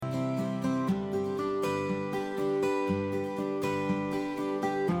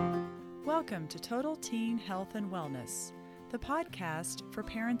Welcome to Total Teen Health and Wellness, the podcast for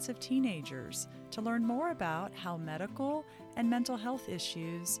parents of teenagers to learn more about how medical and mental health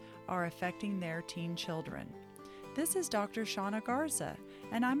issues are affecting their teen children. This is Dr. Shauna Garza,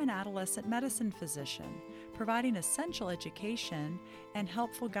 and I'm an adolescent medicine physician, providing essential education and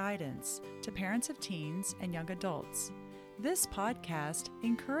helpful guidance to parents of teens and young adults. This podcast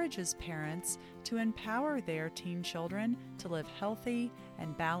encourages parents to empower their teen children to live healthy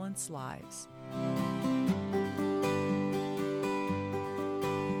and balanced lives.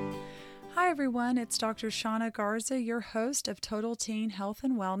 Hi everyone, it's Dr. Shauna Garza, your host of Total Teen Health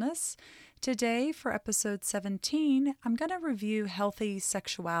and Wellness. Today, for episode 17, I'm going to review healthy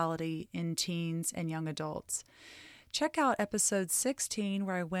sexuality in teens and young adults. Check out episode 16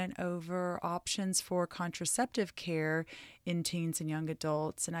 where I went over options for contraceptive care in teens and young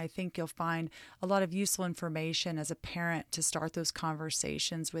adults, and I think you'll find a lot of useful information as a parent to start those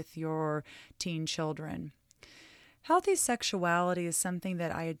conversations with your teen children. Healthy sexuality is something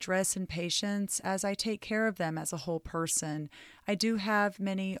that I address in patients as I take care of them as a whole person. I do have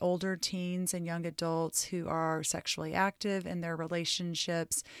many older teens and young adults who are sexually active in their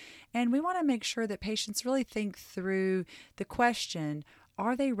relationships, and we want to make sure that patients really think through the question,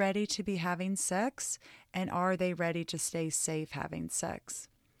 are they ready to be having sex, and are they ready to stay safe having sex?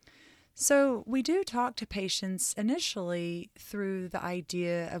 So we do talk to patients initially through the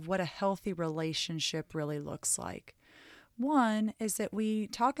idea of what a healthy relationship really looks like. One is that we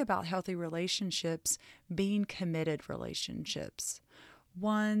talk about healthy relationships being committed relationships,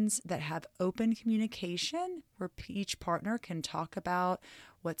 ones that have open communication where each partner can talk about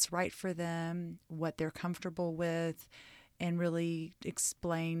what's right for them, what they're comfortable with, and really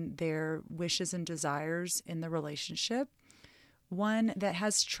explain their wishes and desires in the relationship. One that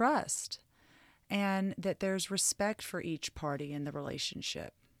has trust and that there's respect for each party in the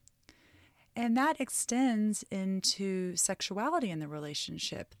relationship. And that extends into sexuality in the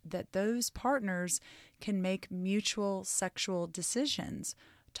relationship, that those partners can make mutual sexual decisions,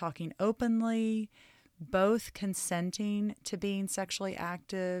 talking openly, both consenting to being sexually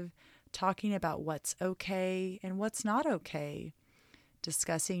active, talking about what's okay and what's not okay,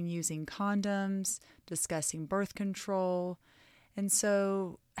 discussing using condoms, discussing birth control. And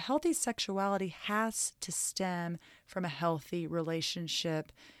so healthy sexuality has to stem from a healthy relationship,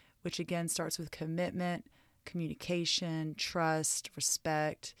 which again starts with commitment, communication, trust,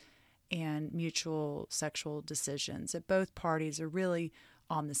 respect, and mutual sexual decisions. That both parties are really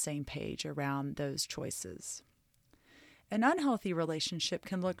on the same page around those choices. An unhealthy relationship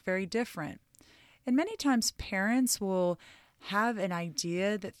can look very different. And many times parents will have an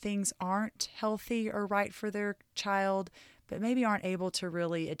idea that things aren't healthy or right for their child, but maybe aren't able to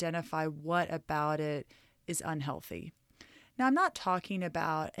really identify what about it is unhealthy. Now, I'm not talking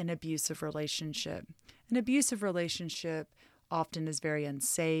about an abusive relationship. An abusive relationship often is very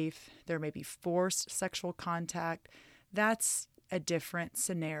unsafe. There may be forced sexual contact. That's a different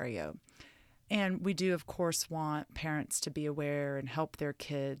scenario. And we do, of course, want parents to be aware and help their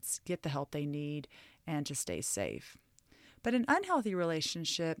kids get the help they need and to stay safe. But an unhealthy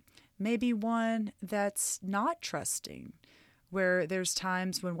relationship may be one that's not trusting, where there's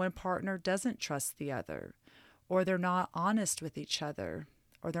times when one partner doesn't trust the other, or they're not honest with each other,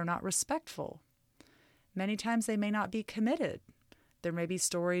 or they're not respectful. Many times they may not be committed. There may be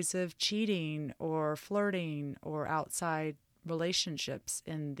stories of cheating or flirting or outside relationships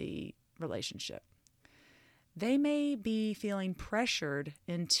in the relationship. They may be feeling pressured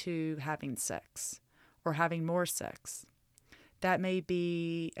into having sex or having more sex. That may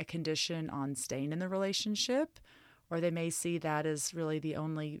be a condition on staying in the relationship, or they may see that as really the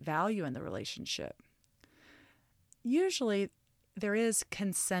only value in the relationship. Usually, there is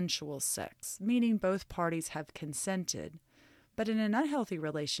consensual sex, meaning both parties have consented. But in an unhealthy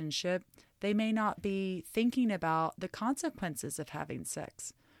relationship, they may not be thinking about the consequences of having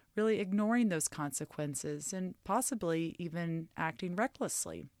sex, really ignoring those consequences and possibly even acting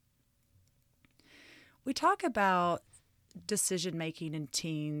recklessly. We talk about decision-making in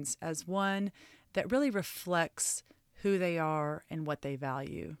teens as one that really reflects who they are and what they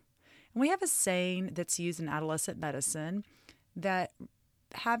value. And we have a saying that's used in adolescent medicine that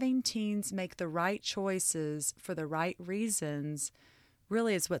having teens make the right choices for the right reasons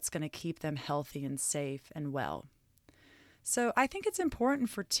really is what's going to keep them healthy and safe and well. So I think it's important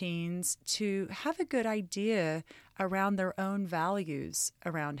for teens to have a good idea around their own values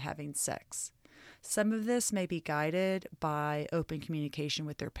around having sex. Some of this may be guided by open communication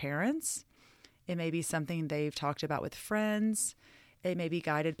with their parents. It may be something they've talked about with friends. It may be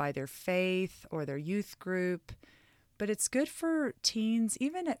guided by their faith or their youth group. But it's good for teens,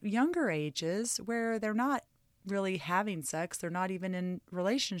 even at younger ages where they're not really having sex, they're not even in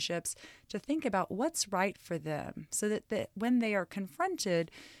relationships, to think about what's right for them so that when they are confronted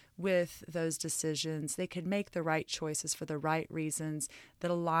with those decisions, they can make the right choices for the right reasons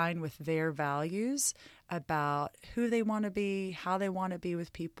that align with their values about who they want to be, how they want to be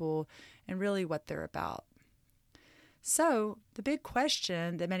with people, and really what they're about. So the big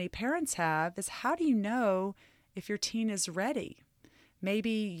question that many parents have is, how do you know if your teen is ready?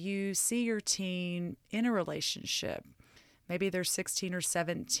 Maybe you see your teen in a relationship. Maybe they're 16 or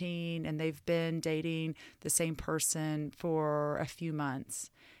 17 and they've been dating the same person for a few months.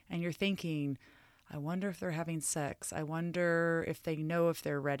 And you're thinking, I wonder if they're having sex. I wonder if they know if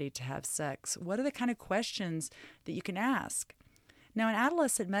they're ready to have sex. What are the kind of questions that you can ask? Now, in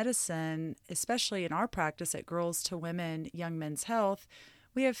adolescent medicine, especially in our practice at Girls to Women, Young Men's Health,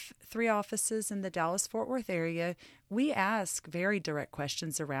 we have 3 offices in the Dallas-Fort Worth area. We ask very direct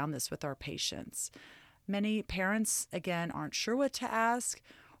questions around this with our patients. Many parents, again, aren't sure what to ask,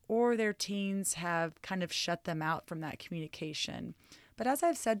 or their teens have kind of shut them out from that communication. But as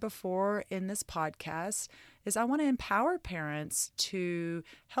I've said before in this podcast, is I want to empower parents to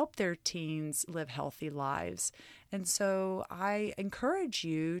help their teens live healthy lives. And so I encourage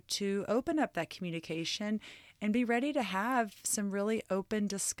you to open up that communication and be ready to have some really open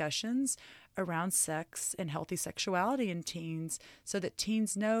discussions around sex and healthy sexuality in teens so that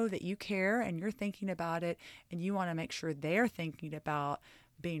teens know that you care and you're thinking about it and you want to make sure they're thinking about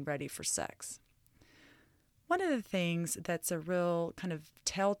being ready for sex. One of the things that's a real kind of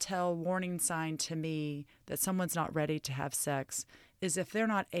telltale warning sign to me that someone's not ready to have sex is if they're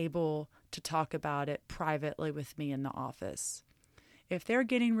not able to talk about it privately with me in the office. If they're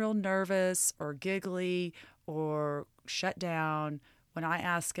getting real nervous or giggly or shut down when I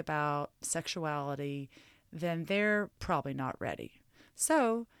ask about sexuality, then they're probably not ready.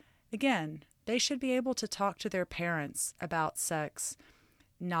 So, again, they should be able to talk to their parents about sex,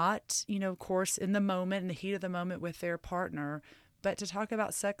 not, of course, in the moment, in the heat of the moment with their partner, but to talk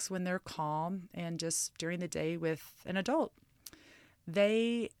about sex when they're calm and just during the day with an adult.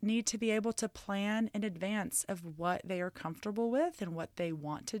 They need to be able to plan in advance of what they are comfortable with and what they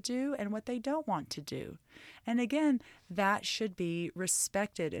want to do and what they don't want to do. And again, that should be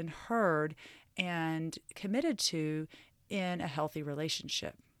respected and heard and committed to in a healthy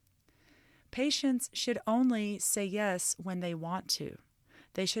relationship. Patients should only say yes when they want to.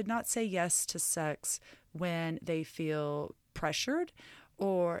 They should not say yes to sex when they feel pressured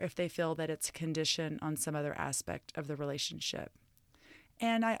or if they feel that it's a condition on some other aspect of the relationship.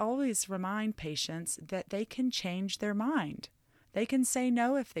 And I always remind patients that they can change their mind. They can say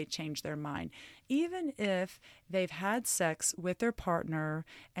no if they change their mind. Even if they've had sex with their partner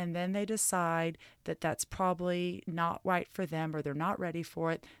and then they decide that that's probably not right for them or they're not ready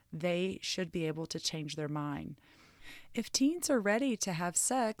for it, they should be able to change their mind. If teens are ready to have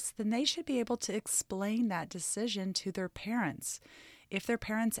sex, then they should be able to explain that decision to their parents. If their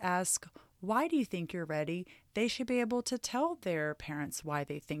parents ask, why do you think you're ready? They should be able to tell their parents why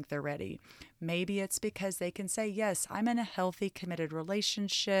they think they're ready. Maybe it's because they can say, yes, I'm in a healthy, committed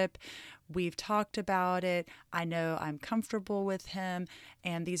relationship. We've talked about it. I know I'm comfortable with him,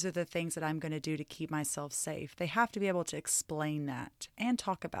 and these are the things that I'm going to do to keep myself safe. They have to be able to explain that and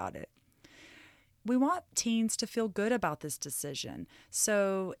talk about it. We want teens to feel good about this decision.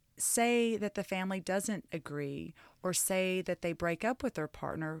 So say that the family doesn't agree or say that they break up with their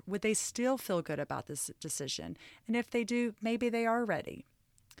partner, would they still feel good about this decision? And if they do, maybe they are ready.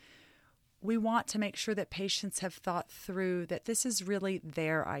 We want to make sure that patients have thought through that this is really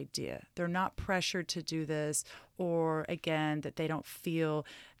their idea. They're not pressured to do this, or again, that they don't feel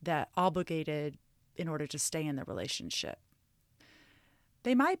that obligated in order to stay in the relationship.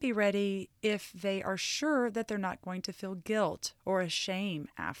 They might be ready if they are sure that they're not going to feel guilt or shame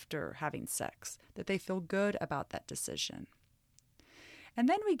after having sex, that they feel good about that decision. And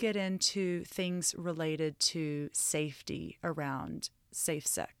then we get into things related to safety around safe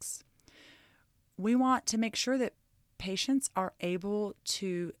sex. We want to make sure that patients are able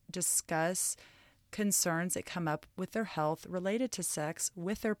to discuss concerns that come up with their health related to sex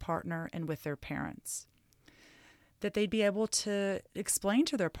with their partner and with their parents. That they'd be able to explain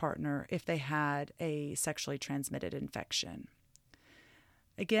to their partner if they had a sexually transmitted infection.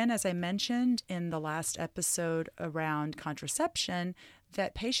 Again, as I mentioned in the last episode around contraception,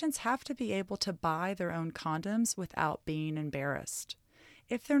 that patients have to be able to buy their own condoms without being embarrassed.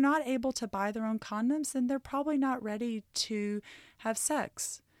 If they're not able to buy their own condoms, then they're probably not ready to have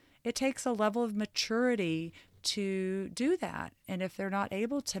sex. It takes a level of maturity to do that. And if they're not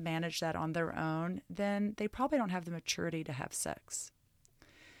able to manage that on their own, then they probably don't have the maturity to have sex.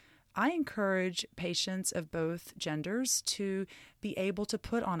 I encourage patients of both genders to be able to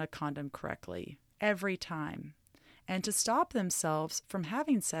put on a condom correctly every time and to stop themselves from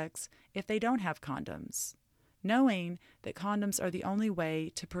having sex if they don't have condoms, knowing that condoms are the only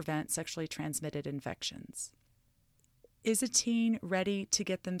way to prevent sexually transmitted infections. Is a teen ready to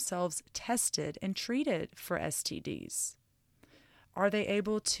get themselves tested and treated for STDs? Are they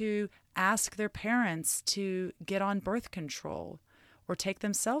able to ask their parents to get on birth control or take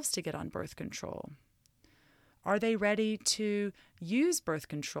themselves to get on birth control? Are they ready to use birth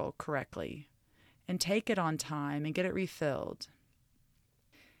control correctly and take it on time and get it refilled?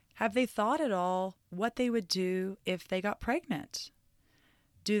 Have they thought at all what they would do if they got pregnant?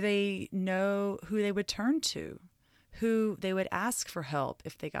 Do they know who they would turn to, who they would ask for help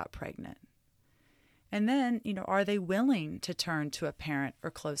if they got pregnant? And then, are they willing to turn to a parent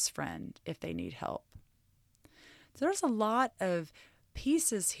or close friend if they need help? So there's a lot of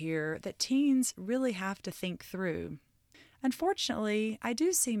pieces here that teens really have to think through. Unfortunately, I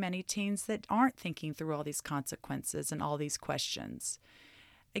do see many teens that aren't thinking through all these consequences and all these questions.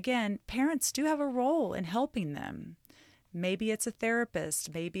 Again, parents do have a role in helping them. Maybe it's a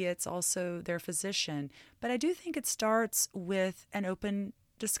therapist, maybe it's also their physician, but I do think it starts with an open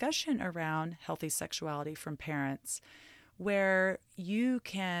discussion around healthy sexuality from parents, where you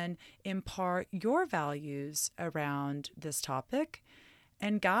can impart your values around this topic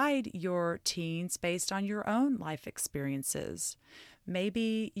and guide your teens based on your own life experiences.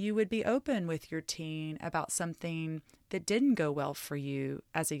 Maybe you would be open with your teen about something that didn't go well for you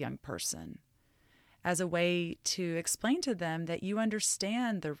as a young person, as a way to explain to them that you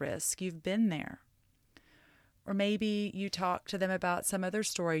understand the risk, you've been there. Or maybe you talk to them about some other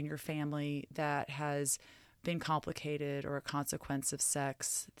story in your family that has been complicated or a consequence of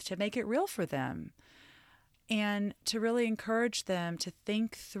sex to make it real for them and to really encourage them to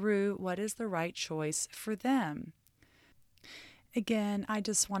think through what is the right choice for them. Again, I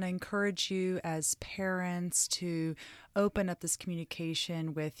just want to encourage you as parents to open up this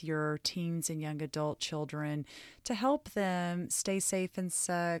communication with your teens and young adult children to help them stay safe in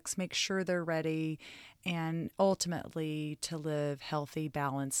sex, make sure they're ready, and ultimately to live healthy,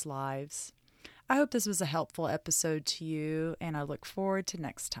 balanced lives. I hope this was a helpful episode to you, and I look forward to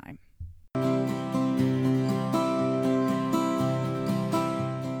next time.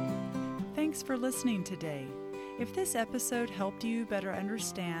 Thanks for listening today. If this episode helped you better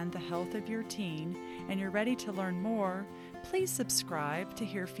understand the health of your teen and you're ready to learn more, please subscribe to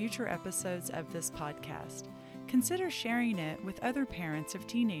hear future episodes of this podcast. Consider sharing it with other parents of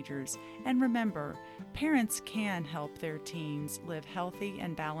teenagers, and remember, parents can help their teens live healthy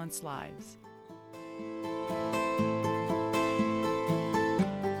and balanced lives.